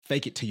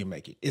fake it till you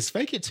make it. Is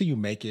fake it till you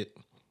make it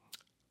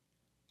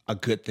a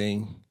good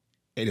thing?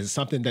 It is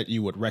something that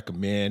you would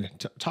recommend.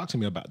 Talk to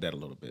me about that a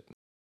little bit.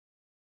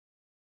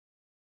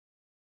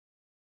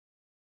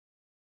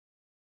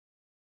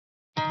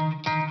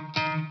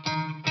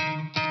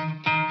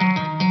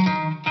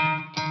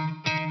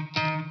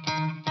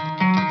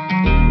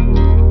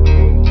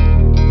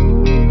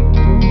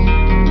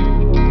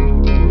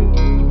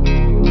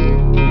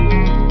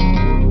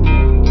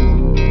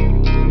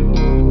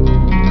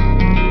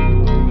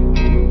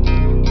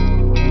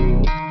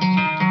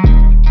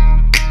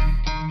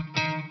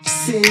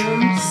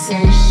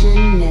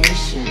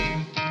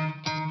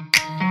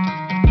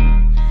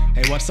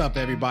 What's up,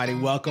 everybody?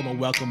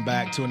 Welcome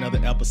back to another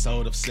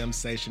episode of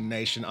Sensation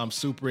Nation. I'm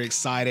super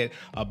excited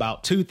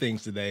about two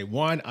things today.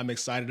 One, I'm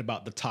excited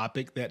about the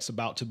topic that's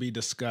about to be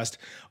discussed,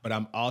 but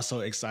I'm also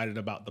excited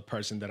about the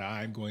person that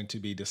I'm going to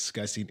be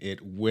discussing it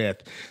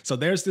with. So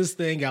there's this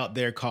thing out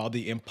there called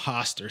the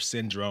imposter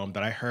syndrome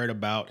that I heard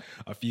about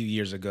a few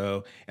years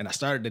ago, and I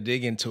started to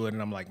dig into it,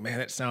 and I'm like, man,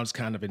 that sounds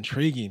kind of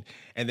intriguing.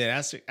 And then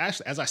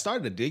as I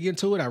started to dig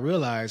into it, I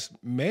realized,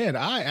 man,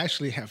 I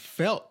actually have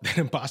felt that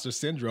imposter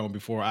syndrome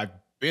before. I've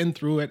been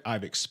through it,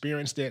 I've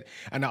experienced it,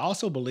 and I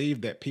also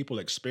believe that people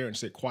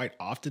experience it quite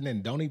often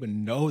and don't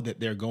even know that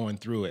they're going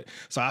through it.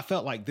 So I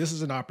felt like this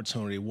is an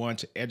opportunity, one,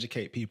 to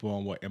educate people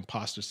on what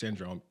imposter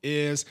syndrome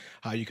is,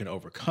 how you can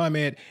overcome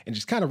it, and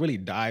just kind of really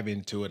dive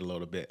into it a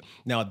little bit.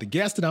 Now, the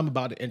guest that I'm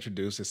about to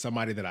introduce is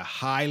somebody that I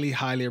highly,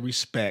 highly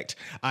respect.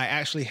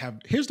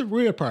 Here's the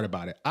real part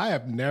about it. I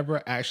have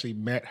never actually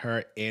met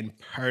her in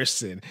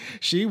person.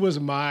 She was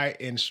my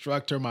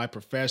instructor, my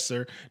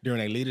professor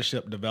during a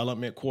leadership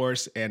development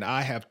course, and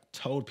I have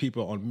told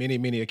people on many,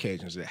 many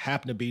occasions, it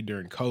happened to be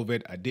during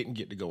COVID. I didn't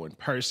get to go in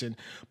person,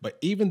 but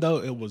even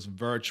though it was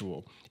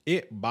virtual,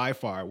 it by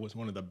far was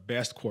one of the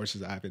best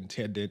courses I've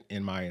attended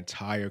in my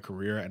entire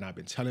career. And I've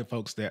been telling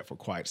folks that for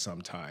quite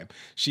some time.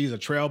 She's a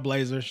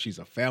trailblazer. She's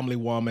a family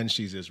woman.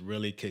 She's just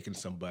really kicking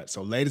some butt.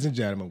 So ladies and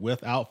gentlemen,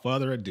 without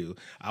further ado,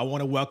 I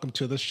want to welcome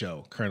to the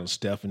show, Colonel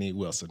Stephanie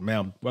Wilson.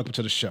 Ma'am, welcome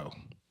to the show.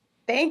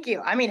 Thank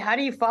you. I mean, how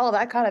do you follow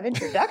that kind of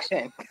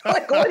introduction?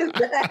 Like, what is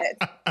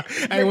that?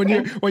 Hey, when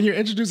you're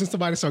introducing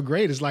somebody so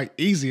great, it's like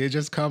easy. It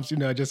just comes,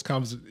 it just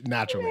comes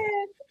naturally.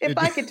 Man, if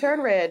I could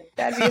turn red,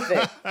 that'd be a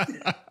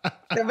thing.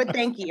 But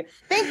thank you.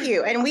 Thank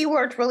you. And we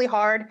worked really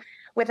hard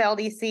with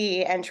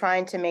LDC and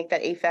trying to make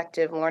that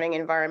effective learning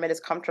environment as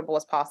comfortable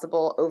as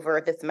possible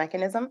over this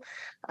mechanism.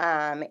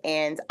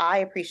 And I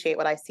appreciate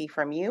what I see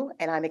from you,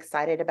 and I'm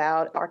excited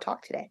about our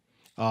talk today.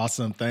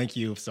 Awesome. Thank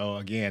you. So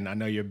again, I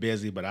know you're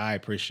busy, but I'm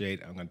going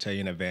to tell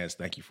you in advance,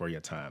 thank you for your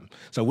time.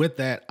 So with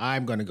that,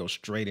 I'm going to go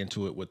straight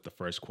into it with the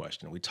first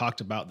question. We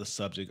talked about the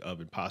subject of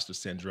imposter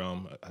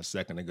syndrome a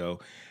second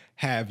ago.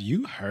 Have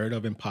you heard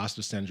of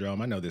imposter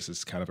syndrome? I know this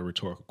is kind of a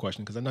rhetorical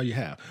question because I know you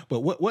have, but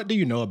what do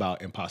you know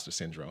about imposter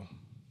syndrome?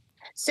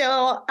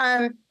 So,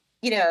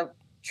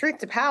 truth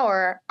to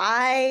power,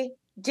 I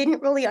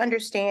didn't really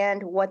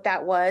understand what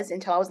that was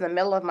until I was in the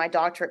middle of my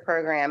doctorate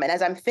program. And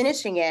as I'm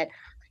finishing it,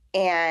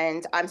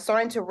 and I'm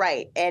starting to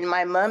write. And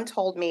my mom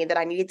told me that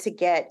I needed to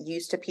get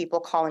used to people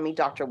calling me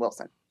Dr.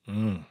 Wilson.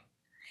 And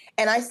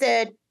I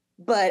said,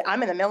 but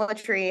I'm in the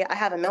military. I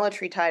have a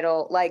military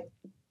title. Like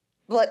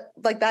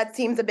that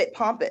seems a bit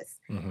pompous.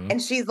 Mm-hmm.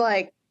 And she's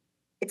like,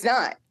 it's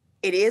not.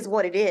 It is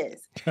what it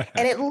is.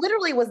 And it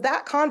literally was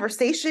that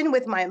conversation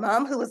with my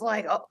mom who was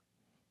like, oh,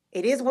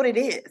 it is what it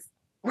is.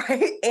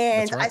 Right.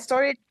 And right. I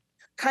started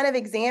kind of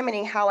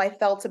examining how I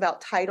felt about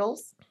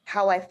titles,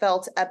 how I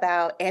felt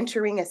about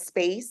entering a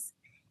space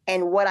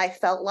and what I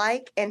felt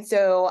like. And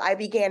so I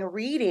began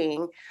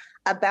reading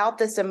about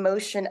this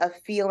emotion of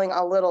feeling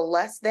a little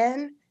less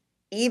than,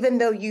 even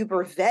though you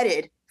were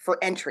vetted for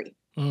entry.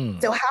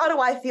 So how do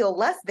I feel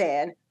less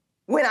than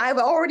when I've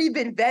already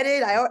been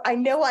vetted? I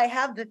know I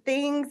have the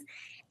things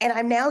and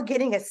I'm now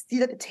getting a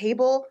seat at the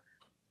table,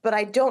 but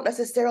I don't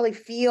necessarily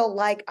feel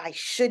like I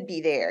should be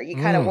there. You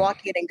kind of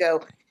walk in and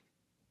go,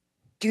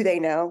 do they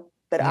know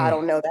that I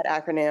don't know that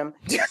acronym?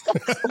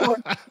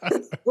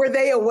 Were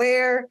they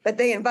aware that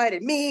they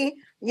invited me?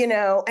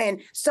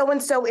 And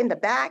so in the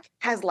back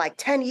has like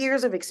 10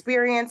 years of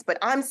experience, but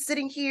I'm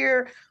sitting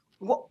here.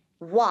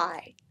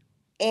 Why?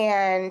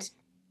 And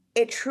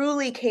it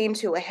truly came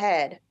to a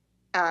head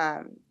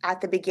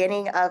at the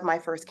beginning of my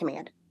first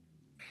command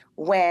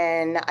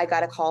when I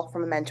got a call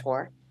from a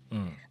mentor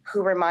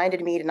who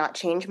reminded me to not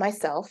change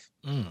myself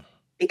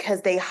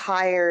because they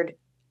hired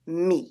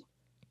me.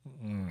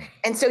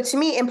 And so to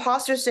me,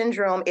 imposter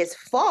syndrome is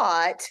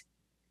fought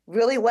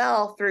really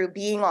well through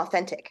being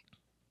authentic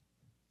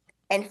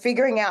and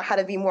figuring out how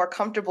to be more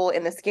comfortable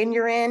in the skin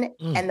you're in.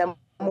 And the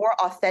more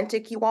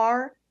authentic you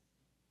are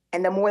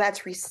and the more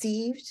that's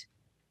received,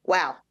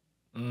 wow,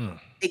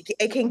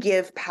 it can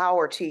give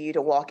power to you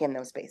to walk in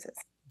those spaces.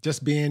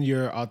 Just being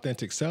your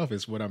authentic self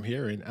is what I'm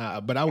hearing.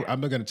 But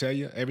I'm going to tell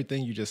you,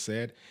 everything you just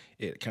said,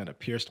 it kind of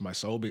pierced my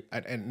soul,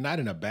 and not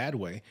in a bad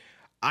way.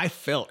 I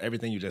felt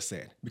everything you just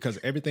said because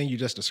everything you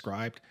just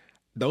described,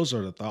 those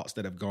are the thoughts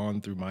that have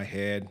gone through my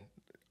head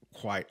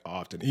quite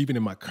often, even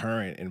in my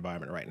current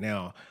environment right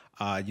now.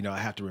 I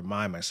have to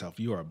remind myself,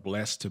 you are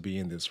blessed to be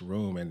in this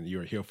room and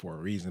you're here for a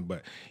reason.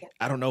 But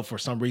I don't know, for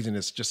some reason,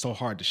 it's just so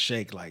hard to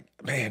shake. Like,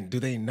 man, do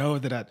they know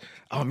that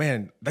oh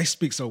man, they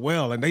speak so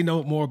well and they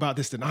know more about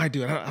this than I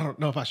do. And I don't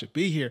know if I should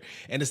be here.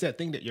 And it's that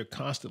thing that you're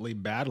constantly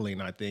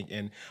battling, I think.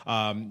 And,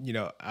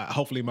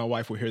 hopefully my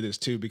wife will hear this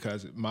too,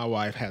 because my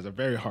wife has a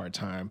very hard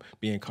time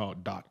being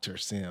called Dr.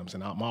 Sims.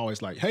 And I'm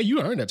always like, hey,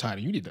 you earned that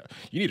title. You need to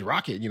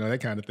rock it,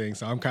 that kind of thing.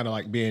 So I'm kind of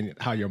like being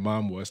how your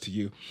mom was to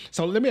you.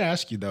 So let me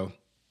ask you though,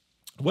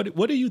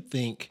 what do you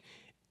think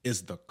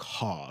is the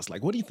cause?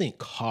 Like, what do you think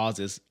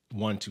causes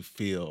one to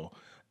feel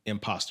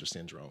imposter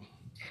syndrome?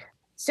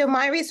 So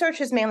my research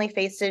has mainly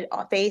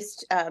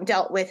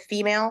dealt with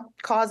female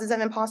causes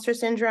of imposter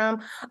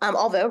syndrome.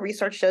 Although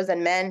research shows that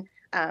men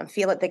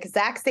feel at the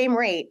exact same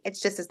rate,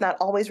 it's not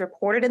always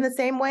reported in the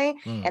same way.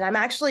 And I'm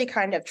actually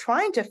kind of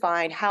trying to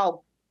find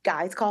how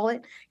guys call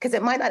it, because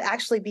it might not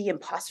actually be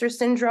imposter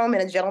syndrome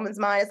in a gentleman's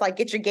mind. It's like,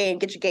 get your game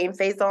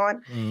face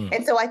on.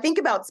 And so I think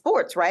about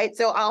sports, right?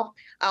 So I'll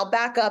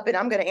back up and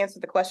I'm going to answer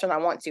the question I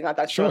want to. I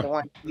thought you were the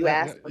one you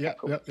asked. Yeah,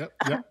 okay,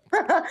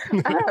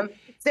 cool.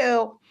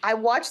 So I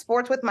watch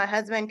sports with my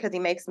husband because he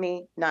makes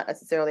me, not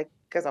necessarily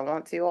because I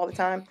want to all the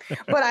time,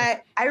 but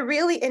I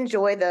really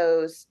enjoy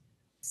those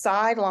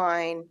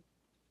sideline,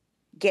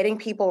 getting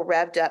people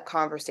revved up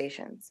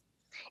conversations.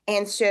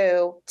 And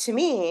so to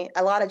me,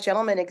 a lot of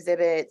gentlemen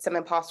exhibit some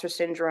imposter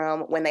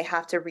syndrome when they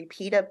have to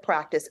repeat a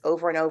practice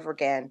over and over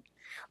again,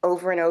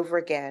 over and over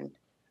again,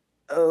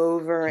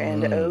 over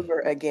and over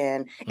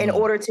again, in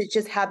order to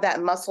just have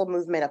that muscle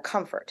movement of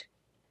comfort.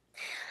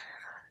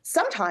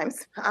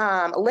 Sometimes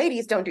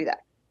ladies don't do that.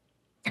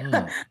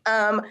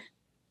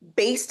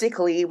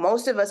 Basically,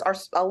 most of us are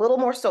a little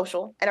more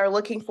social and are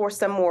looking for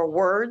some more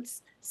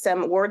words,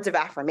 some words of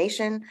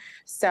affirmation,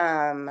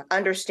 some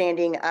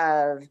understanding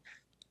of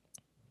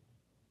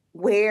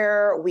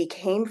where we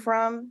came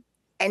from,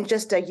 and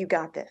just you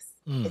got this.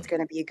 It's going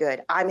to be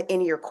good. I'm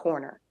in your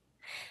corner.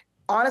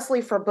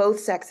 Honestly, for both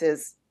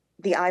sexes,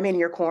 the I'm in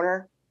your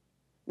corner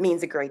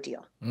means a great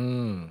deal.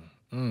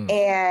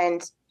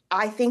 And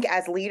I think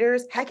as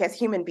leaders, heck, as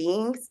human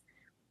beings,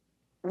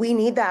 we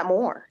need that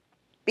more,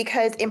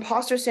 because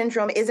imposter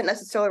syndrome isn't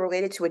necessarily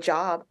related to a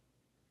job.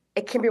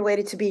 It can be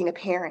related to being a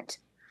parent.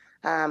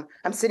 I'm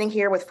sitting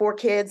here with 4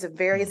 kids of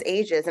various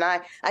ages, and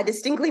I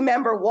distinctly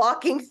remember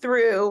walking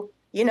through,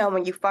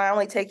 when you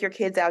finally take your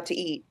kids out to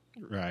eat.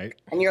 Right.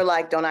 And you're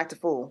like, don't act a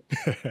fool.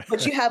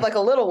 But you have like a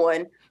little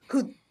one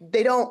who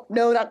they don't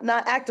know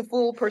not act a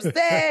fool per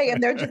se,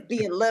 and they're just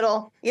being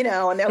little,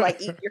 and they're like,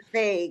 eat your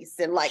face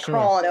and like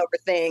crawling over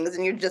things.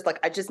 And you're just like,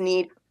 I just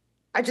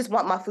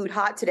want my food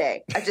hot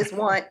today. I just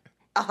want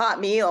a hot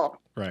meal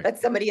that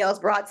somebody else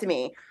brought to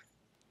me.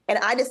 And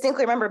I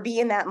distinctly remember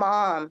being that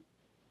mom,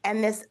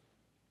 and this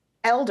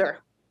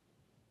elder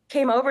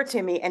came over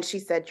to me and she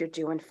said, you're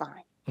doing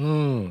fine.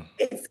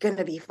 It's going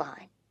to be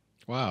fine.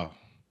 Wow.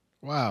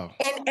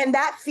 And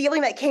that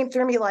feeling that came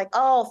through me, like,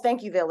 oh,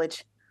 thank you,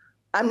 village.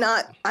 I'm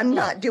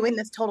not doing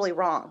this totally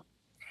wrong.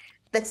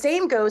 The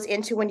same goes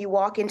into when you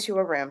walk into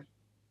a room,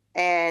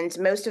 and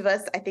most of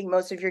us, I think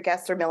most of your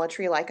guests are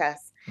military like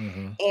us.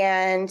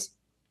 And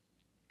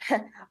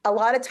a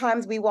lot of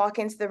times we walk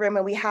into the room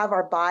and we have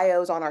our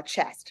bios on our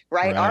chest,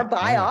 right? Our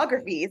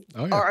biographies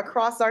are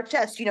across our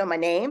chest. My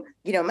name,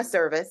 my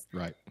service,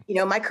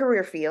 my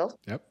career field.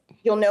 Yep.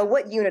 You'll know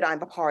what unit I'm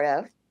a part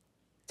of.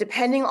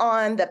 Depending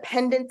on the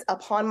pendant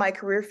upon my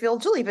career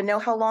field, you'll even know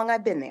how long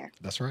I've been there.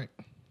 That's right.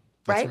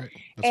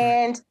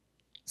 And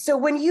so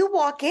when you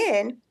walk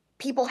in,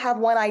 people have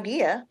one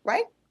idea,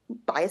 right?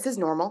 Bias is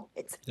normal.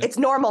 It's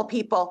normal,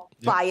 people.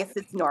 Bias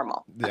is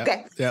normal.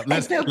 Okay. Yeah.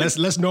 Let's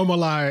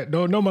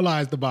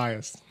normalize the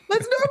bias.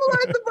 Let's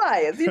normalize the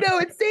bias.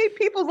 It saved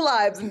people's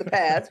lives in the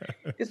past.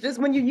 It's just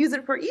when you use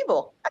it for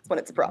evil, that's when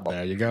it's a problem.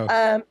 There you go.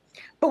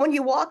 But when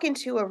you walk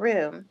into a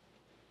room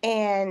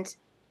and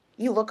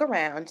you look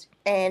around,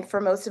 and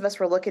for most of us,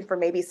 we're looking for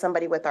maybe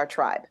somebody with our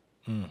tribe,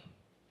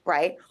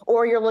 right?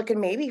 Or you're looking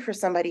maybe for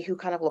somebody who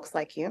kind of looks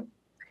like you,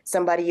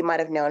 somebody you might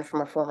have known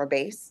from a former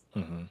base,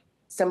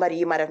 somebody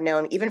you might have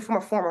known even from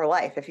a former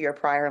life if you're a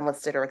prior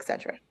enlisted or et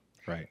cetera.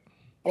 Right.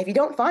 And if you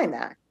don't find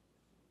that,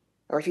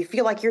 or if you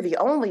feel like you're the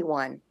only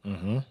one,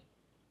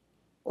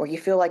 or you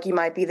feel like you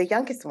might be the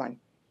youngest one,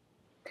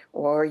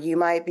 or you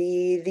might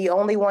be the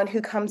only one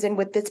who comes in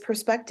with this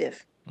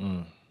perspective,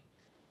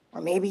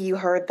 or maybe you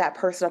heard that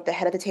person at the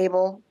head of the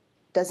table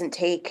doesn't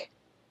take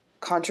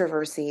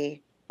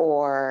controversy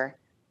or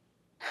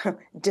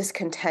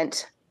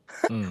discontent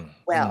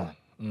well.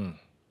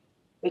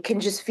 It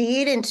can just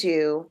feed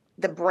into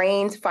the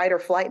brain's fight or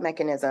flight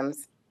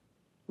mechanisms,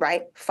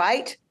 right?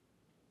 Fight,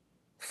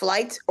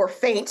 flight, or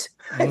faint.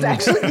 It's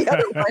actually the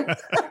other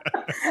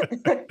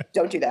one.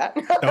 Don't do that.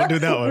 Don't do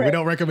that one. Right. We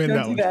don't recommend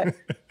that one.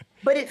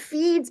 But it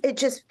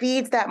just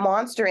feeds that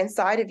monster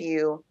inside of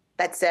you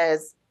that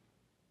says,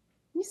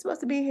 you're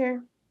supposed to be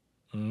here.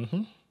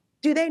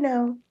 Do they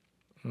know?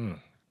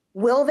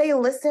 Will they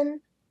listen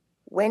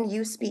when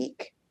you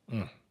speak?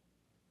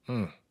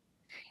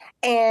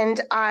 And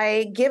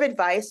I give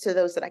advice to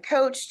those that I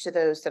coach, to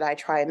those that I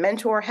try and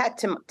mentor, heck,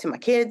 to my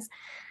kids.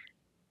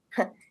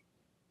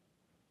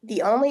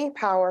 The only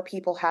power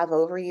people have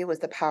over you is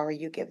the power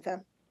you give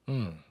them.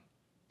 Mm.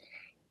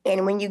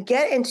 And when you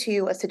get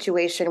into a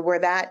situation where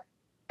that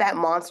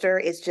monster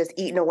is just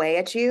eating away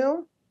at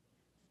you,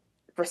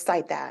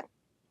 recite that.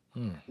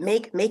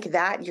 Make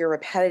that your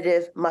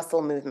repetitive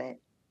muscle movement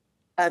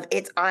of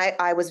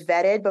I was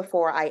vetted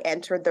before I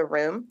entered the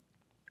room.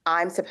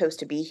 I'm supposed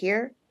to be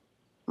here.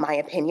 My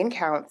opinion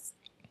counts.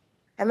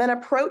 And then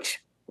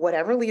approach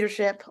whatever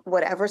leadership,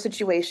 whatever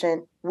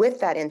situation with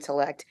that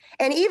intellect,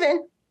 and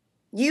even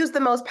use the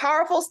most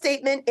powerful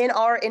statement in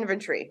our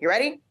inventory. You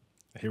ready?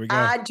 Here we go.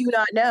 I do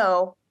not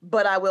know,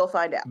 but I will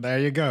find out. There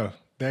you go.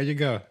 There you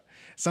go.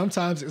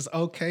 Sometimes it's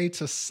okay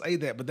to say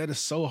that, but that is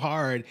so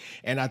hard.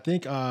 And I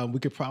think we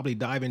could probably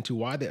dive into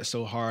why that's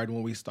so hard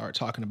when we start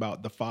talking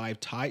about the 5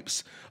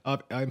 types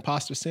of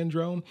imposter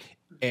syndrome.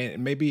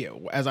 And maybe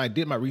as I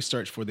did my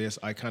research for this,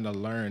 I kind of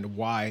learned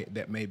why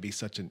that may be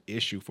such an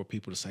issue for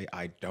people to say,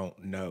 I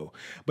don't know.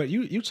 But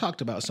you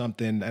talked about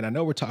something, and I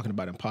know we're talking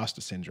about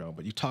imposter syndrome,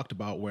 but you talked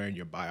about wearing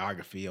your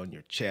biography on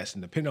your chest,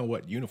 and depending on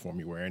what uniform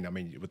you're wearing, I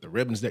mean, with the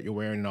ribbons that you're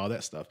wearing and all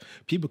that stuff,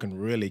 people can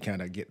really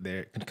kind of get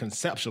there,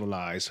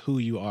 conceptualize who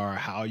you are,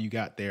 how you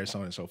got there, so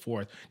on and so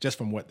forth, just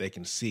from what they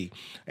can see.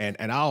 And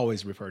I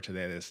always refer to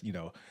that as,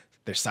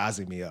 they're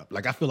sizing me up.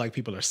 Like, I feel like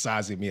people are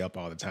sizing me up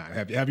all the time.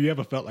 Have you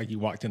ever felt like you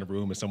walked in a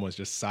room and someone's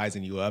just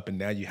sizing you up, and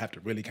now you have to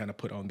really kind of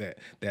put on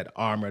that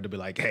armor to be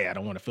like, hey, I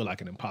don't want to feel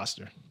like an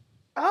imposter?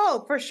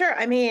 Oh, for sure.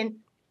 I mean,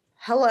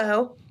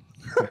 hello.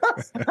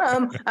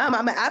 I'm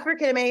an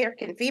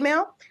African-American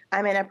female.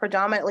 I'm in a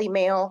predominantly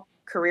male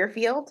career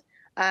field.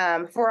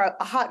 For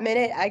a hot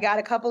minute, I got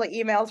a couple of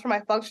emails from my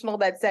functional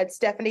that said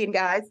Stephanie and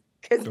guys,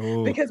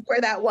 because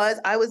where that was,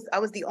 I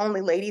was the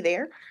only lady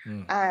there.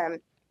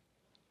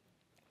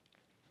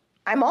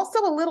 I'm also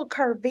a little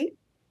curvy,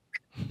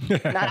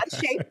 not out of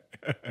shape,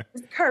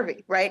 just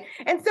curvy, right?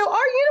 And so our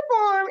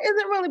uniform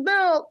isn't really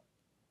built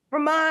for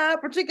my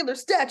particular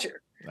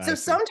stature. So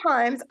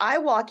sometimes I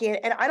walk in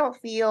and I don't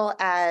feel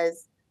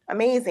as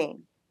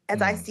amazing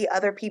as I see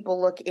other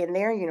people look in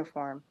their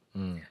uniform.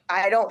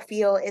 I don't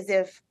feel as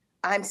if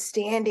I'm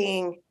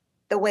standing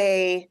the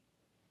way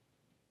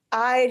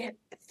I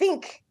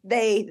think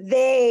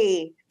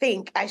they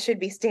think I should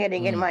be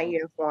standing in my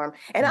uniform.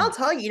 And I'll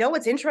tell you,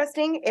 what's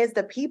interesting is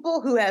the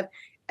people who have,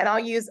 and I'll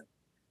use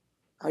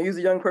a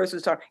young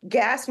person's term,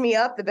 gassed me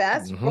up the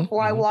best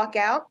before I walk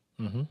out,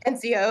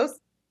 NCOs.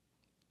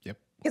 Yep.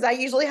 Because I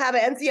usually have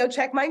an NCO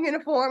check my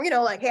uniform,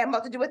 like, hey, I'm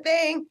about to do a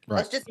thing. Right.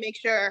 Let's just make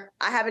sure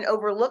I haven't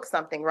overlooked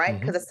something, right?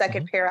 Because a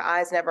second pair of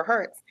eyes never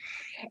hurts.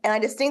 And I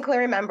distinctly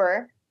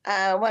remember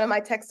one of my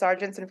tech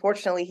sergeants,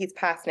 unfortunately, he's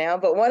passed now,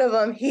 but one of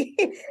them, he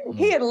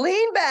had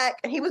leaned back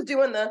and he was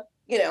doing the,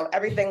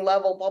 everything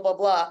level, blah, blah,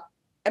 blah.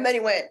 And then he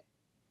went,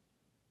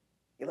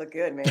 you look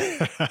good, man.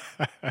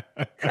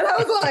 And I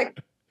was like,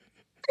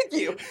 thank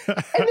you.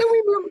 And then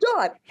we moved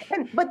on.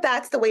 But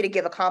that's the way to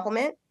give a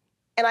compliment.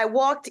 And I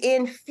walked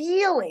in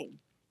feeling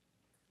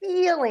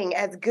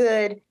as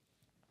good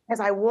as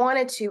I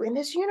wanted to in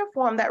this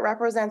uniform that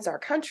represents our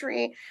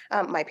country,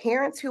 my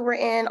parents who were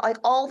in, like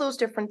all those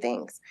different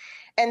things.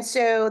 And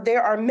so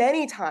there are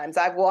many times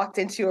I've walked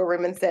into a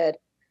room and said,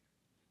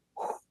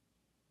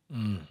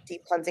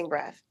 deep cleansing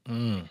breath.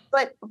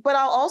 But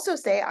I'll also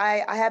say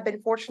I have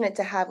been fortunate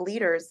to have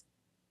leaders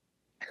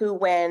who,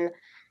 when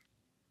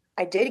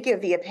I did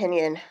give the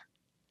opinion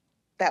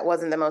that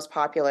wasn't the most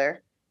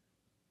popular,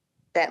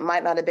 that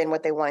might not have been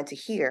what they wanted to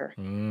hear,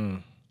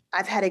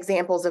 I've had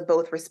examples of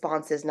both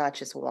responses, not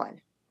just one.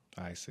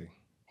 I see.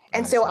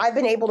 And so I've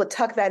been able to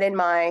tuck that in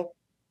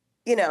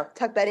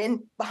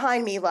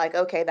behind me, like,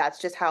 okay, that's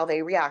just how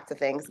they react to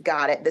things.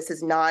 Got it. This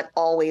is not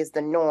always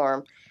the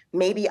norm.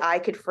 Maybe I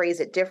could phrase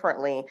it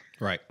differently.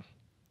 Right.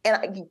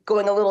 And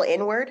going a little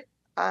inward.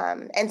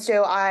 And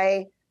so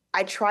I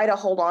try to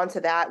hold on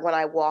to that when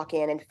I walk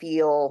in and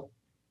feel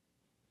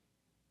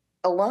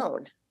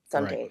alone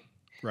some days.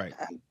 Right.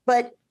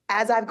 But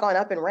as I've gone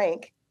up in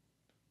rank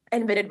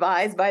and been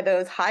advised by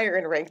those higher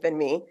in rank than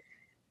me,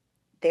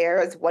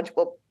 there's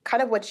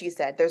kind of what you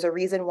said. There's a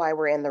reason why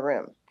we're in the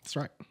room. That's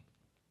right.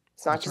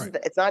 It's not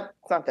it's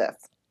not this.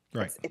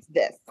 Right. It's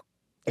this.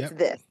 It's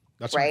this.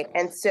 That's right.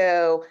 And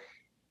so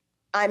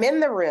I'm in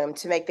the room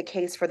to make the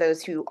case for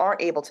those who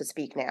aren't able to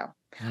speak now.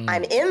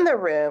 I'm in the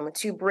room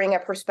to bring a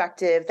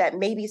perspective that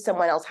maybe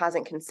someone else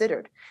hasn't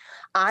considered.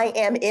 I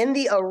am in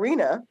the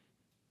arena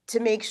to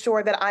make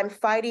sure that I'm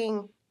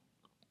fighting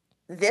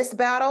this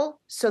battle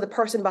so the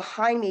person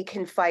behind me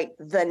can fight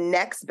the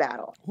next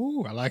battle.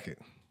 Ooh, I like it.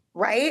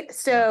 Right?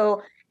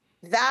 So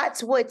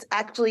that's what's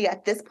actually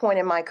at this point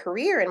in my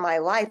career, in my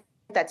life,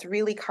 that's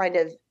really kind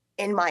of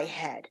in my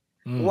head.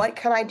 What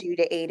can I do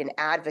to aid in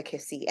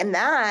advocacy? And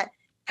that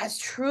has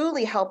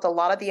truly helped a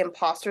lot of the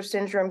imposter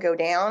syndrome go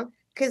down,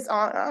 because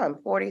I'm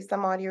 40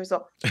 some odd years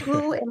old.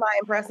 Who am I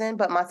impressing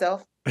but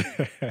myself?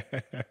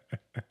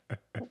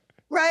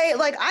 Right?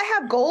 Like, I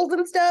have goals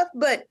and stuff,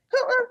 but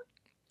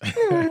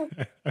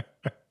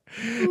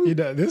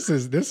This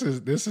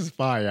is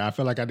fire. I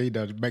feel like I need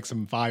to make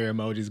some fire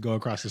emojis go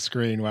across the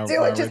screen Do it. while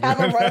we're Just have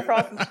them doing. run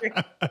across the street.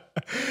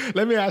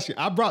 Let me ask you.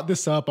 I brought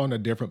this up on a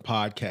different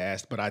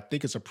podcast, but I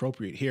think it's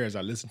appropriate here as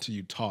I listen to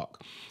you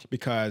talk,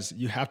 because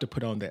you have to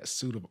put on that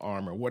suit of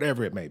armor,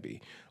 whatever it may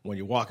be, when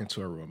you walk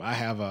into a room. I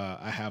have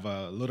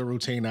a little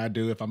routine I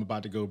do if I'm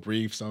about to go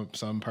brief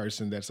some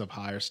person that's of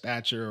higher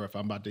stature, or if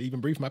I'm about to even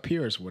brief my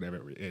peers,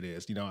 whatever it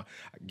is. I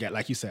get,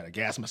 like you said, I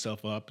gas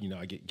myself up.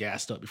 I get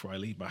gassed up before I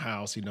leave my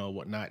house,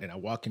 whatnot, and I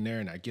walk in there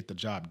and I get the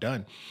job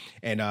done.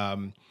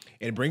 And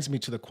it brings me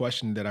to the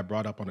question that I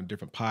brought up on a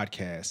different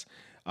podcast.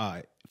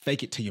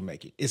 Fake it till you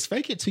make it. Is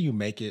fake it till you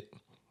make it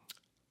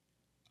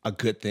a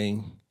good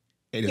thing?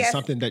 It is Yes.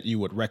 something that you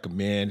would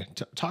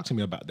recommend. Talk to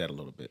me about that a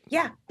little bit.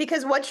 Yeah,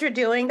 because what you're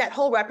doing, that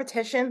whole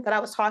repetition that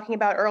I was talking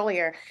about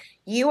earlier,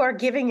 you are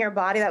giving your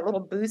body that little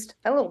boost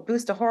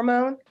of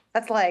hormone.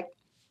 That's like,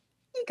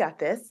 you got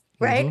this,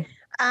 right?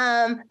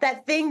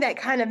 That thing that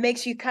kind of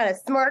makes you kind of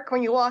smirk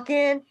when you walk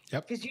in,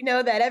 because you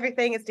know that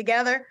everything is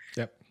together.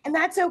 Yep. And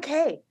that's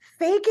okay.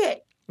 Fake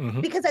it,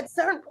 because at a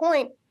certain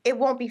point, it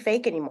won't be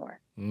fake anymore.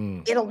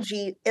 It'll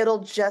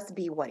just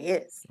be what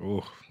is.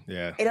 Oh,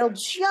 yeah. It'll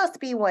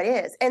just be what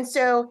is. And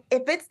so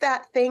if it's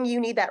that thing, you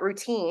need that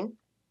routine.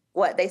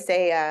 What they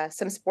say,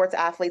 some sports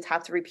athletes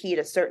have to repeat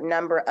a certain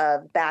number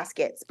of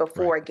baskets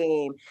before a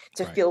game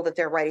to feel that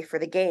they're ready for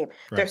the game.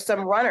 There's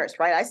some runners,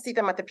 right? I see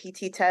them at the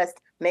PT test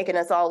making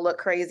us all look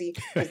crazy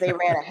because they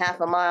ran a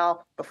half a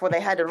mile before they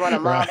had to run a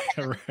mile.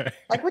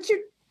 Like, what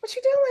you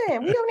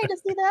doing? We don't need to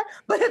see that.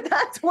 But if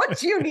that's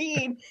what you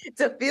need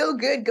to feel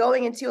good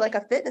going into like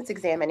a fitness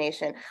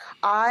examination.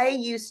 I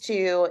used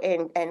to,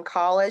 in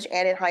college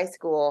and in high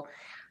school,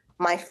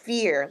 my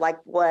fear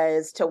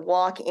was to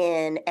walk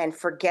in and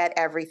forget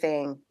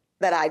everything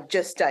that I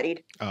just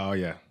studied. Oh,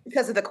 yeah.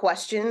 Because of the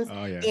questions.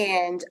 Oh, yeah.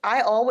 And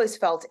I always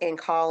felt in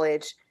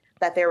college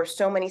that there were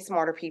so many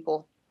smarter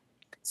people,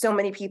 so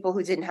many people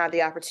who didn't have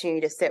the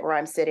opportunity to sit where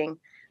I'm sitting,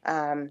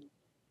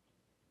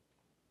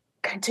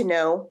 to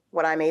know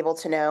what I'm able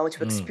to know,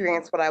 to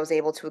experience what I was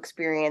able to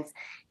experience.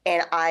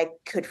 And I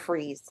could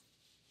freeze.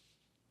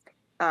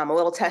 A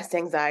little test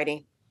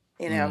anxiety,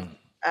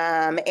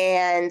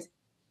 and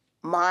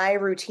my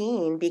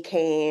routine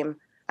became,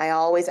 I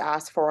always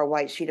asked for a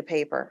white sheet of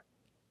paper.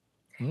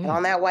 And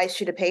on that white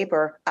sheet of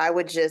paper, I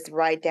would just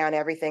write down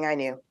everything I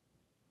knew.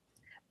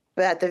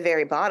 But at the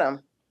very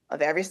bottom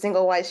of every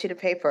single white sheet of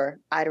paper,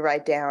 I'd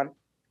write down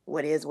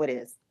what is.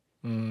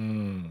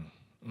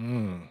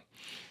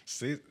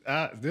 See,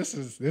 this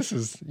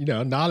is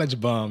knowledge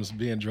bombs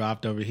being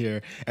dropped over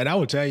here, and I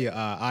will tell you,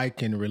 I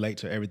can relate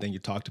to everything you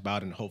talked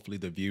about, and hopefully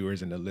the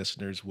viewers and the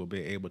listeners will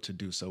be able to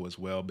do so as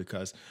well.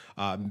 Because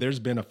there's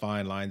been a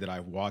fine line that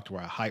I've walked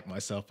where I hyped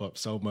myself up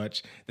so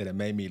much that it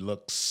made me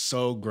look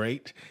so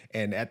great,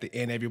 and at the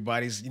end,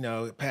 everybody's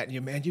patting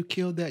you, man, you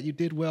killed that, you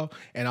did well.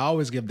 And I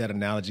always give that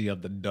analogy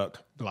of the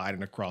duck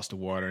gliding across the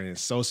water, and it's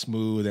so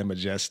smooth and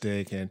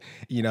majestic, and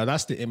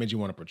that's the image you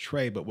want to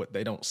portray. But what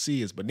they don't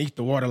see is beneath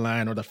the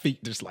waterline, or the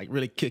feet just like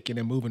really kicking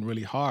and moving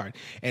really hard.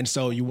 And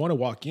so you want to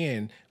walk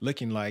in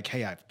looking like,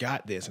 hey, I've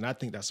got this, and I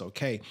think that's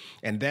okay.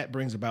 And that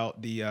brings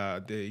about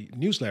the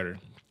newsletter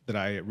that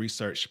I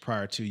researched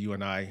prior to you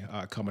and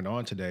I coming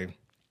on today.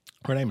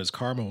 Her name is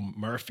Carmel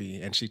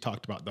Murphy, and she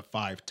talked about the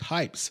 5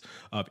 types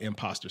of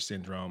imposter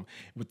syndrome,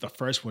 with the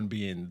first one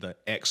being the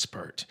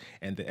expert.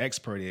 And the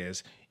expert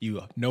is,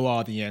 you know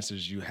all the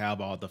answers, you have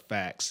all the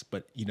facts,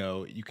 but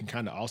you can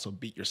kind of also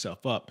beat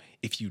yourself up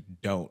if you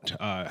don't.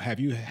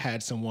 Have you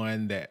had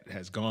someone that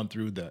has gone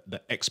through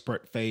the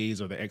expert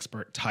phase or the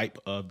expert type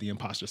of the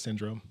imposter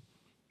syndrome?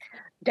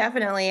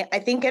 Definitely. I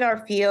think in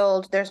our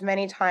field, there's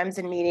many times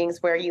in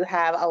meetings where you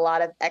have a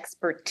lot of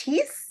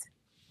expertise,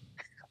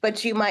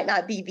 but you might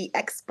not be the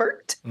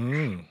expert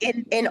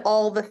in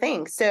all the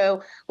things.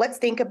 So let's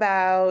think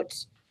about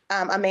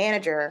a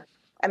manager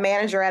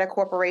at a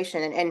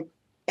corporation, and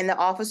in the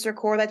officer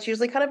corps, that's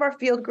usually kind of our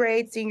field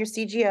grade, senior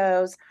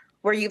CGOs,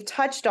 where you've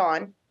touched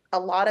on a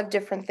lot of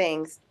different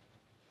things.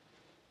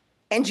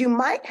 And you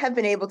might have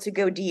been able to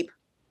go deep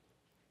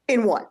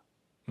in one.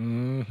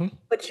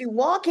 But you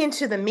walk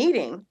into the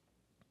meeting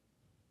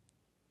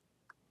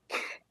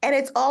and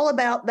it's all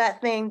about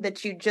that thing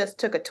that you just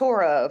took a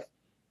tour of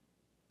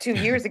 2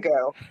 years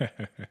ago,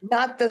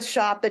 not the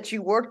shop that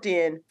you worked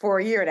in for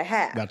a year and a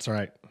half. That's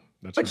right.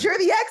 But you're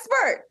the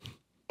expert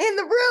in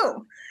the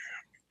room.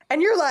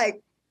 And you're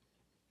like,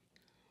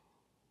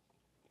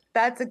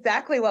 that's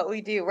exactly what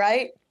we do,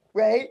 right?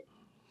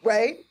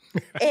 Right?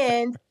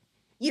 And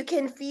you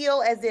can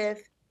feel as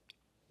if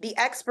the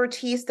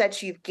expertise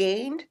that you've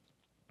gained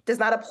does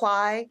not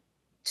apply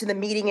to the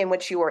meeting in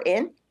which you are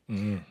in.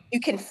 You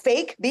can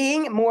fake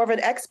being more of an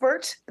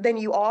expert than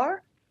you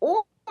are,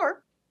 or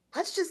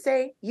let's just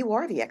say you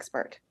are the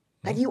expert.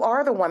 And you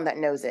are the one that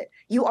knows it.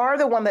 You are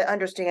the one that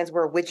understands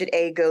where widget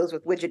A goes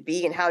with widget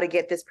B and how to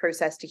get this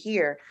process to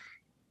here.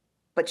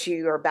 But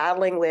you are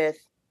battling with,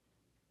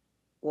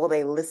 will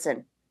they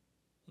listen?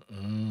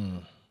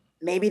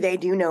 Maybe they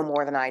do know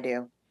more than I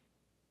do.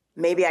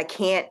 Maybe I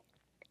can't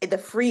the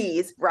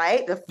freeze,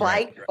 right? The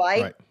fight,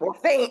 right. or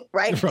faint,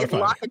 right? It's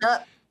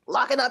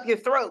locking up your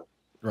throat.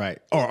 Right.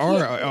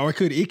 Or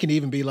it can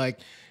even be like,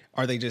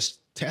 are they just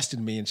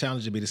testing me and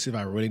challenging me to see if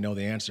I really know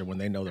the answer when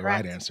they know the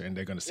right answer and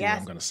they're going to see what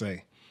I'm going to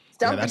say.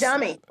 Stump the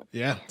dummy.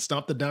 Yeah,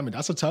 stump the dummy.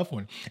 That's a tough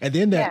one. And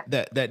then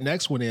that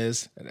next one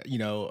is,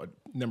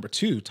 number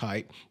 2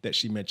 type that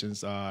she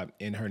mentions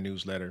in her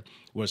newsletter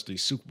was the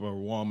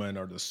superwoman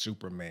or the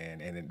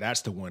superman. And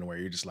that's the one where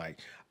you're just like,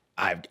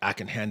 I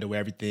can handle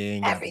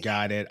everything. I've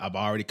got it. I've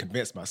already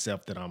convinced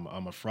myself that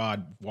I'm a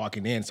fraud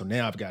walking in. So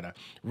now I've got to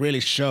really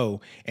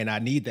show, and I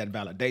need that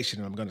validation.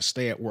 And I'm going to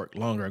stay at work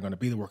longer. I'm going to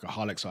be the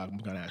workaholic. So I'm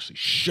going to actually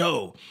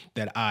show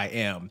that I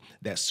am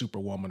that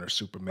superwoman or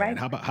superman. Right.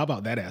 How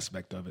about that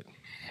aspect of it?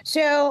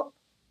 So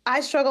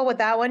I struggle with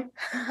that one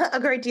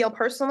a great deal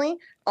personally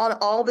on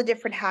all the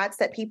different hats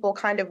that people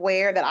kind of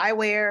wear, that I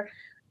wear.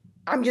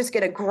 I'm just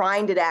going to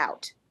grind it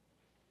out.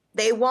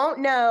 They won't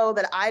know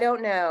that I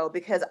don't know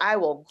because I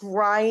will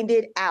grind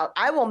it out.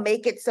 I will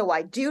make it so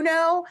I do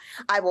know.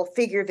 I will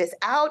figure this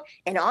out.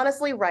 And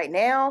honestly, right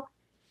now,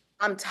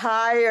 I'm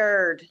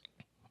tired.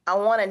 I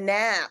want a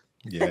nap.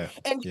 Yeah.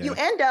 And you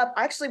end up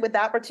actually with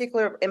that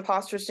particular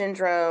imposter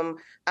syndrome.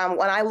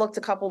 When I looked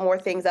a couple more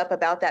things up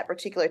about that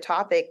particular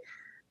topic,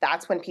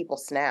 that's when people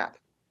snap.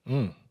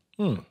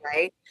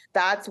 Right?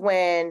 That's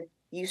when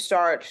you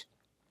start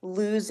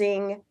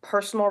losing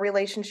personal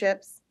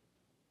relationships.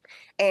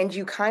 And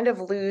you kind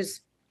of lose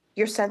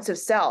your sense of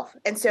self.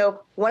 And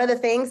so one of the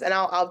things, and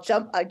I'll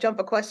jump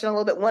a question a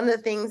little bit. One of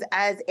the things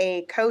as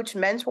a coach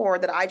mentor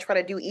that I try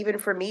to do, even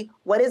for me,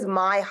 what is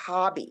my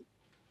hobby?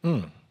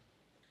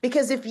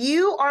 Because if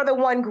you are the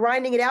one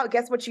grinding it out,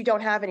 guess what you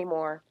don't have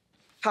anymore?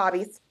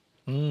 Hobbies.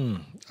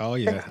 Oh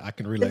yeah, I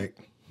can relate.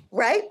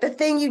 Right? The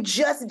thing you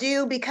just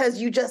do because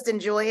you just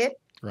enjoy it.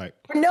 Right.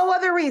 For no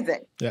other reason.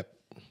 Yep.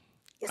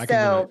 I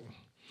can relate.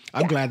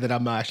 I'm glad that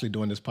I'm actually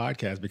doing this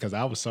podcast because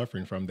I was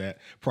suffering from that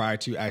prior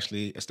to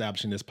actually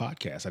establishing this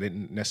podcast. I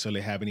didn't necessarily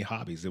have any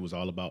hobbies. It was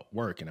all about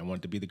work, and I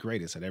wanted to be the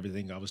greatest at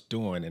everything I was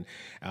doing. And,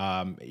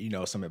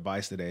 some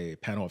advice that a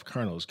panel of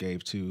colonels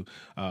gave to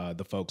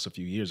the folks a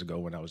few years ago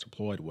when I was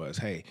deployed was,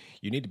 hey,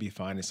 you need to be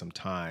finding some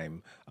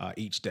time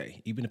each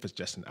day, even if it's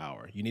just an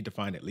hour. You need to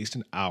find at least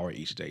an hour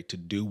each day to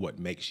do what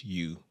makes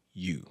you,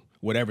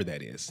 whatever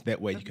that is. That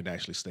way you can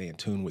actually stay in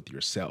tune with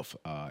yourself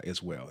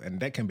as well. And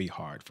that can be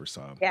hard for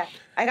some. Yeah.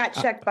 I got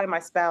checked by my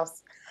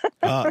spouse.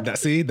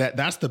 That's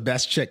the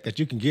best check that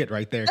you can get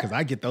right there. Cause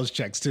I get those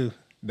checks too.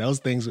 Those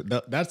things,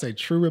 that's a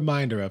true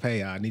reminder of,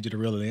 hey, I need you to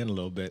reel it in a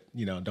little bit.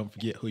 Don't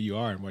forget who you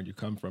are and where you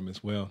come from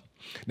as well.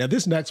 Now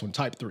this next one,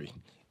 type 3.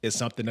 Is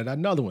something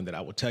another one that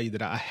I will tell you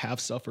that I have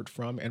suffered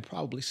from and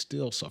probably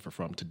still suffer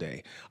from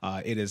today.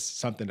 It is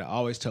something that I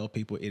always tell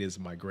people it is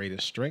my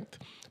greatest strength,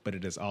 but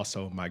it is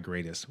also my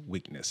greatest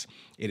weakness.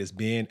 It is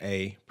being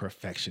a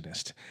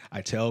perfectionist.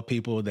 I tell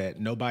people that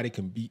nobody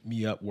can beat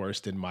me up worse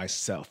than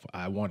myself.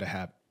 I want to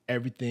have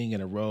everything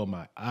in a row,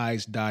 my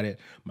I's dotted,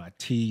 my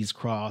T's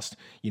crossed,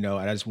 and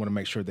I just want to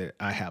make sure that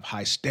I have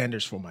high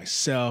standards for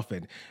myself.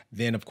 And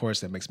then of course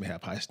that makes me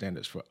have high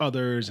standards for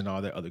others and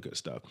all that other good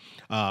stuff.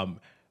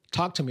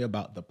 Talk to me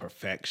about the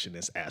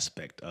perfectionist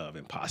aspect of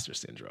imposter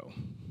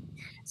syndrome.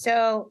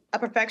 So a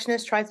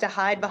perfectionist tries to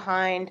hide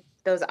behind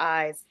those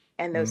I's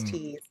and those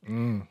T's.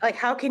 Like,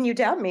 how can you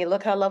doubt me?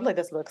 Look how lovely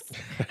this looks.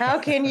 How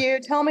can you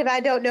tell me that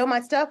I don't know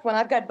my stuff when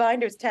I've got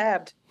binders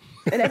tabbed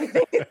and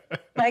everything?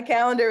 My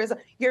calendar is,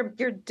 your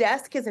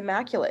desk is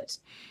immaculate,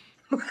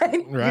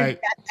 right? Right.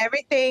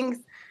 Everything's,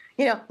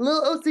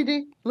 little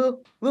OCD,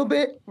 little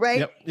bit,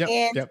 right?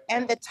 Yep.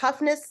 And the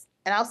toughness,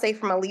 and I'll say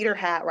from a leader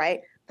hat,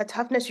 right? The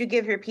toughness you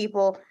give your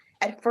people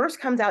at first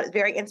comes out as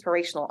very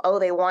inspirational. Oh,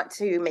 they want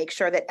to make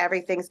sure that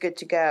everything's good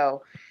to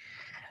go.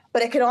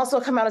 But it can also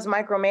come out as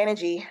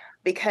micromanaging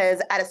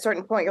because at a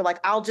certain point you're like,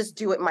 I'll just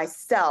do it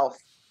myself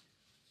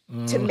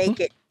to make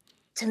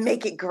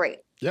it great.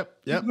 Yep.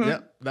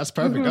 That's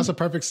perfect. That's a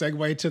perfect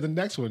segue to the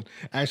next one.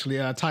 Actually,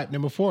 type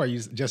number 4, you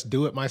just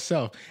do it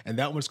myself. And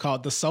that one's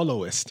called the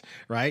soloist,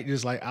 right?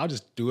 Just like, I'll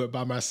just do it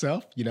by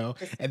myself,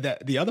 And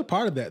that the other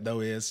part of that though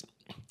is,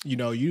 you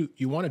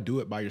want to do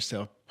it by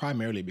yourself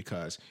primarily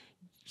because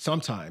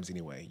sometimes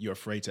anyway, you're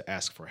afraid to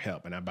ask for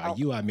help. And by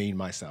you, I mean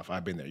myself.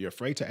 I've been there. You're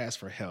afraid to ask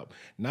for help,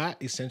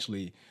 not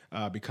essentially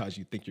because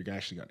you think you're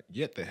actually going to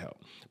get the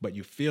help, but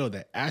you feel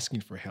that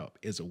asking for help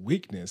is a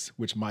weakness,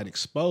 which might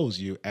expose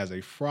you as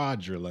a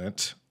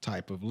fraudulent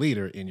type of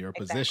leader in your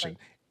position,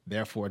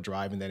 therefore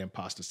driving that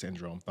imposter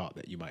syndrome thought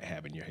that you might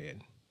have in your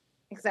head.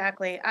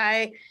 Exactly.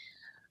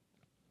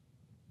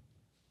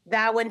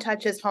 That one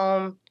touches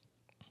home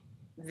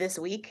this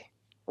week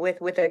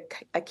with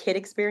a kid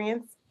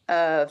experience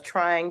of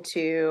trying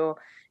to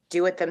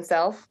do it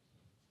themselves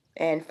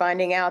and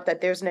finding out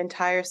that there's an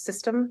entire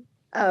system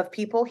of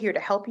people here to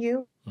help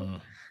you.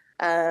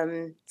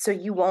 So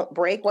you won't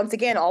break. Once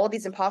again, all of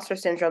these imposter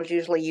syndromes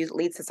usually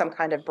leads to some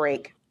kind of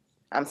break,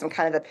 some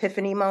kind of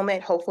epiphany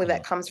moment. Hopefully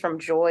that comes from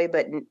joy,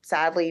 but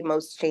sadly,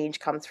 most change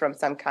comes from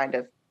some kind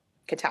of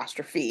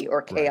catastrophe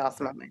or chaos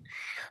moment.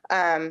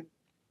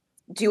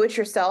 Do it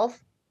yourself.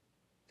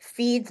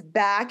 feeds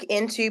back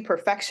into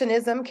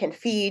perfectionism, can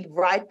feed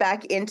right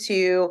back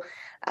into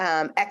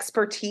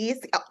expertise.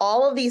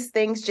 All of these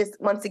things, just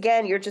once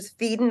again, you're just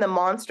feeding the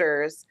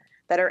monsters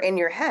that are in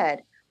your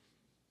head.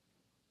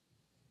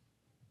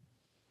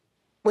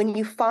 When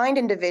you find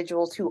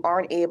individuals who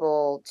aren't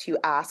able to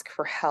ask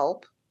for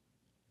help,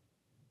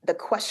 the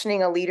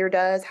questioning a leader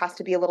does has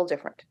to be a little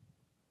different.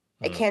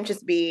 It can't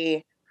just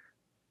be,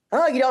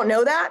 oh, you don't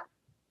know that?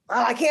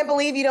 Oh, I can't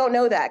believe you don't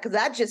know that, because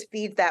that just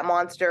feeds that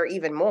monster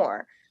even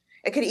more.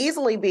 It could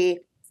easily be,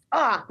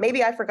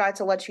 maybe I forgot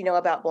to let you know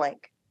about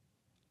blank.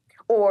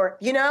 Or,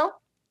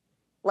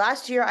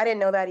 last year I didn't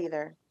know that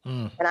either.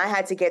 And I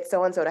had to get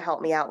so-and-so to help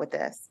me out with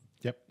this.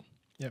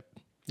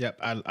 Yep.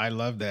 I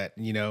love that,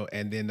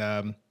 and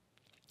then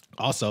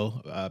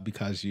also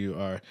because you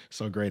are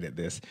so great at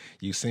this,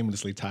 you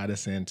seamlessly tied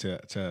us into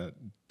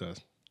the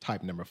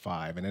type number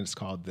 5, and then it's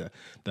called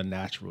the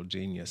natural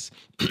genius.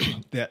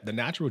 The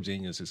natural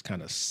genius is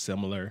kind of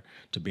similar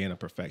to being a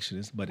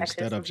perfectionist, but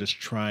instead of just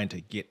trying to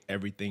get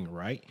everything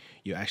right,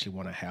 you actually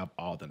want to have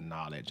all the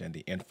knowledge and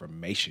the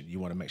information. You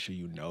want to make sure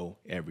you know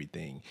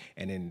everything.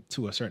 And then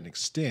to a certain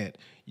extent,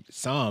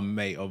 some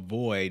may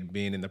avoid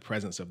being in the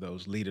presence of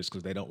those leaders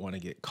because they don't want to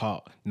get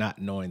caught not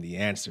knowing the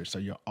answer. So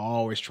you're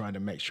always trying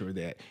to make sure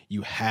that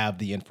you have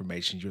the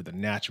information. You're the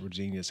natural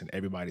genius, and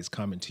everybody's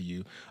coming to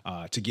you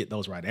to get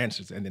those right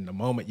answers. And then the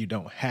moment you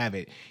don't have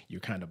it,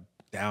 you're kind of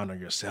down on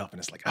yourself, and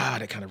it's like,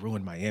 that kind of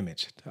ruined my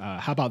image.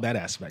 How about that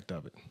aspect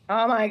of it?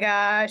 Oh my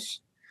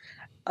gosh,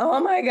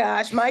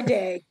 my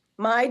day,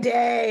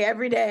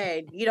 every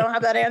day. You don't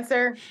have that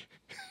answer?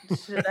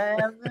 Should I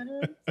have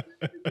that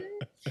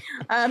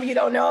answer? You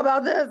don't know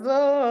about this?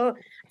 Oh.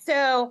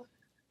 So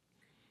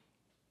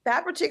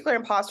that particular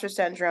imposter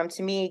syndrome,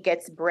 to me,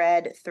 gets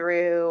bred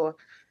through,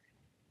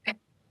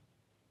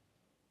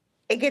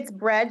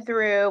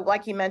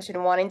 like you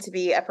mentioned, wanting to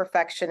be a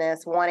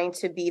perfectionist, wanting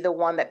to be the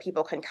one that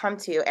people can come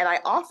to. And I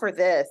offer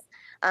this.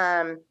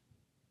 I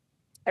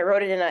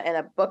wrote it in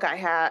a book I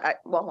had.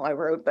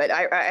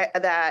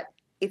 That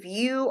if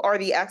you are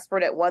the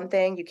expert at one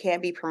thing, you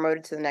can't be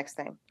promoted to the next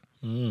thing.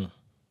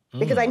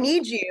 Because I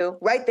need you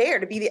right there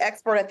to be the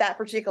expert at that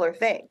particular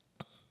thing.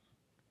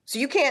 So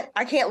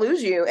I can't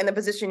lose you in the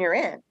position you're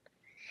in.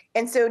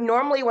 And so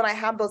normally when I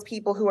have those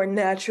people who are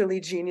naturally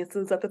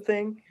geniuses at the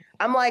thing,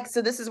 I'm like,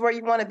 so this is where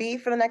you want to be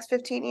for the next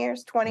 15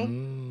 years,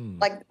 20,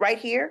 like right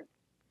here?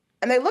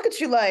 And they look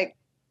at you like,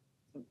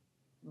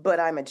 but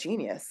I'm a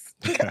genius.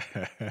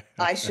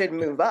 I should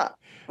move up.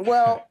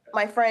 Well,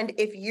 my friend,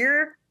 if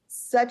you're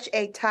such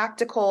a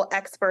tactical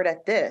expert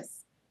at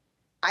this,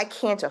 I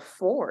can't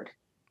afford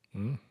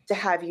to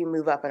have you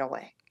move up and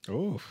away.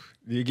 Oh,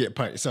 you get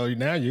punished. So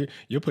now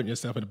you're putting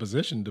yourself in a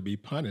position to be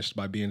punished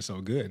by being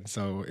so good.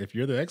 So if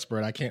you're the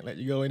expert, I can't let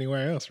you go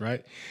anywhere else,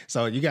 right?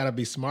 So you got to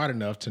be smart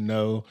enough to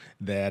know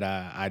that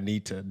I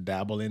need to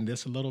dabble in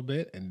this a little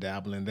bit and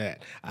dabble in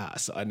that.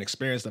 So an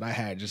experience that I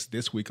had just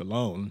this week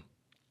alone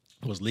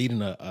was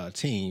leading a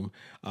team,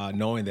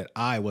 knowing that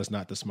I was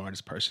not the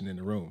smartest person in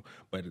the room.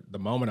 But the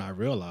moment I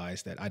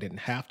realized that I didn't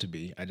have to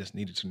be, I just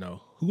needed to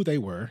know who they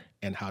were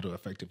and how to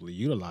effectively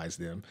utilize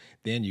them,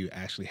 then you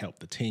actually help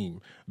the team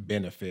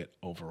benefit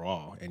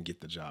overall and get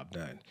the job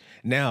done.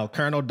 Now,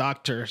 Colonel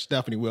Dr.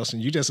 Stephanie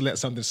Wilson, you just let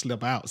something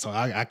slip out, so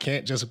I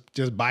can't just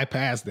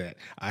bypass that.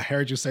 I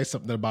heard you say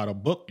something about a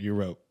book you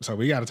wrote, so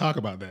we got to talk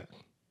about that.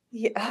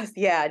 Yeah,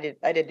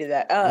 I did do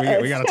that.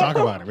 We got to talk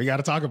about it. We got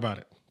to talk about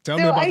it. Tell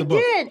me about the book.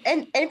 I did.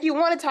 And if you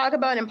want to talk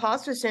about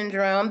imposter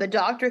syndrome, the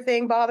doctor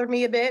thing bothered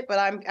me a bit, but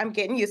I'm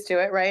getting used to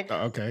it, right?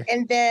 Okay.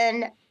 And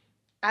then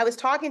I was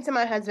talking to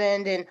my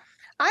husband, and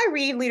I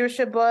read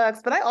leadership books,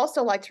 but I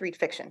also like to read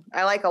fiction.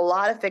 I like a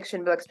lot of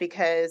fiction books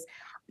because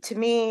to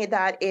me,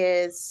 that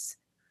is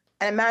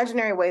an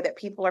imaginary way that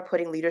people are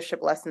putting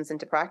leadership lessons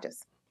into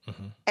practice.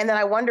 And then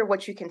I wonder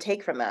what you can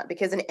take from that,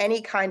 because in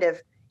any kind of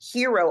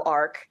hero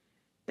arc,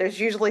 there's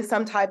usually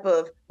some type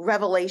of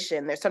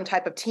revelation. There's some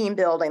type of team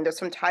building. There's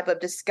some type of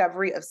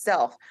discovery of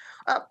self.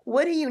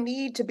 What do you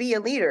need to be a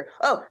leader?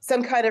 Oh,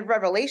 some kind of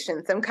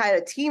revelation, some kind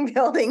of team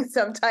building,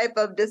 some type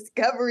of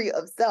discovery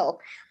of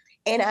self.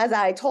 And as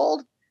I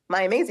told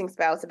my amazing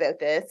spouse about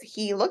this,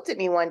 he looked at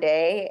me one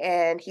day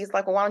and he's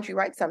like, well, why don't you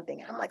write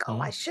something? And I'm like,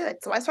 I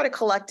should. So I started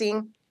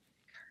collecting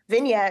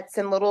vignettes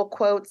and little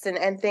quotes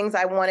and things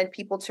I wanted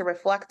people to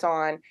reflect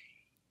on.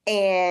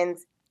 And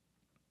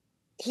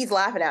he's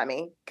laughing at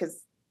me because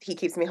he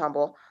keeps me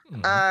humble.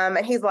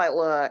 And he's like,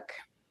 look,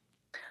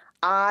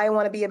 I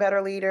want to be a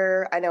better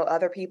leader. I know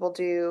other people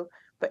do,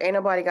 but ain't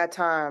nobody got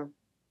time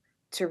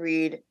to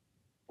read,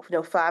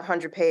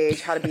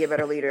 500-page how to be a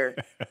better leader.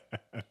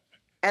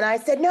 And I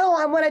said, no,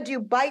 I want to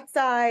do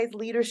bite-sized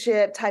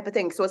leadership type of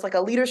thing. So it's like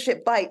a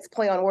leadership bites,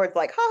 play on words,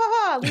 like, ha,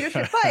 ha, ha,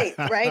 leadership bites,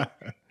 right?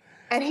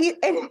 And he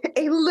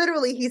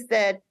literally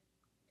said,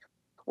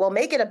 well,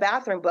 make it a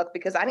bathroom book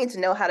because I need to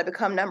know how to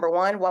become number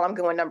one while I'm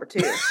going number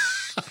two.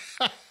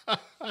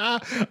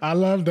 I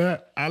love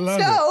that.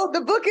 So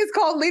the book is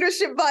called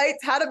Leadership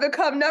Bites, How to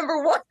Become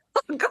Number One.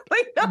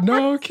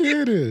 No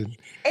kidding.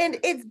 And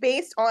it's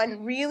based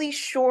on really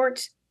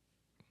short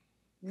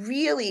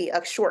really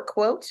a short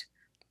quote,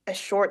 a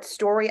short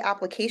story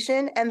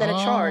application, and then a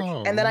charge.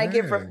 Oh And then I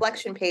give man.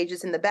 reflection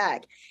pages in the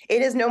back.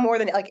 It is no more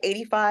than like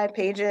 85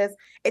 pages.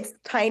 It's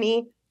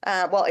tiny.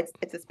 Well, it's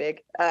this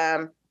big.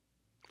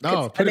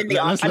 No, I'm put in it. the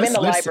I'm in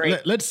the library.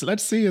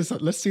 Let's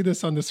see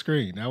this on the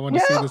screen. I want to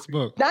No, see this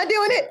book. not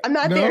doing it. I'm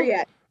not there No,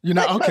 yet. you're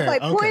not. But Okay, my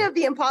point okay. of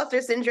the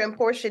imposter syndrome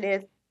portion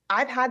is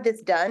I've had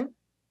this done.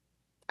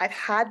 I've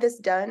had this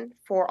done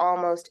for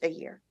almost a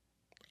year.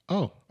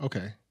 Oh,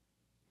 okay.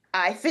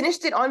 I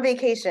finished it on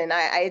vacation.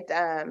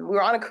 We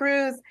were on a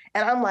cruise,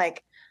 and I'm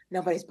like,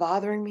 nobody's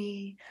bothering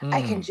me.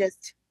 I can Mm.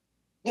 just,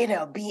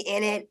 be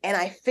in it. And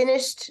I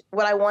finished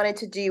what I wanted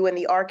to do in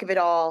the arc of it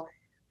all,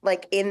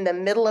 like in the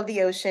middle of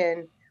the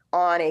ocean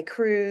on a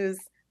cruise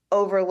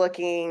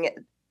overlooking.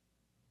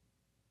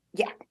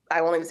 Yeah,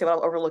 I won't even say what I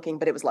was overlooking,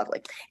 but it was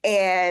lovely.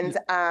 And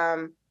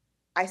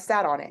I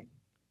sat on it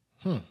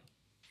Hmm.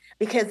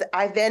 because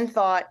I then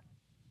thought,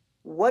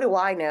 what do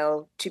I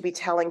know to be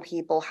telling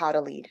people how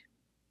to lead?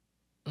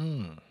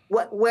 Mm.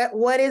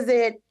 What is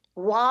it?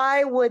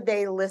 Why would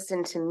they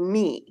listen to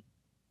me?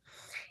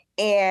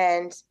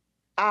 And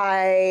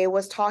I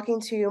was talking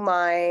to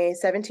my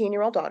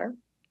 17-year-old daughter,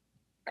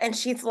 and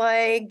she's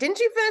like, didn't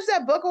you finish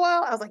that book a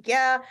while? I was like,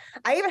 yeah.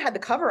 I even had the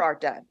cover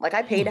art done. Like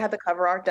I paid Hmm. to have the cover art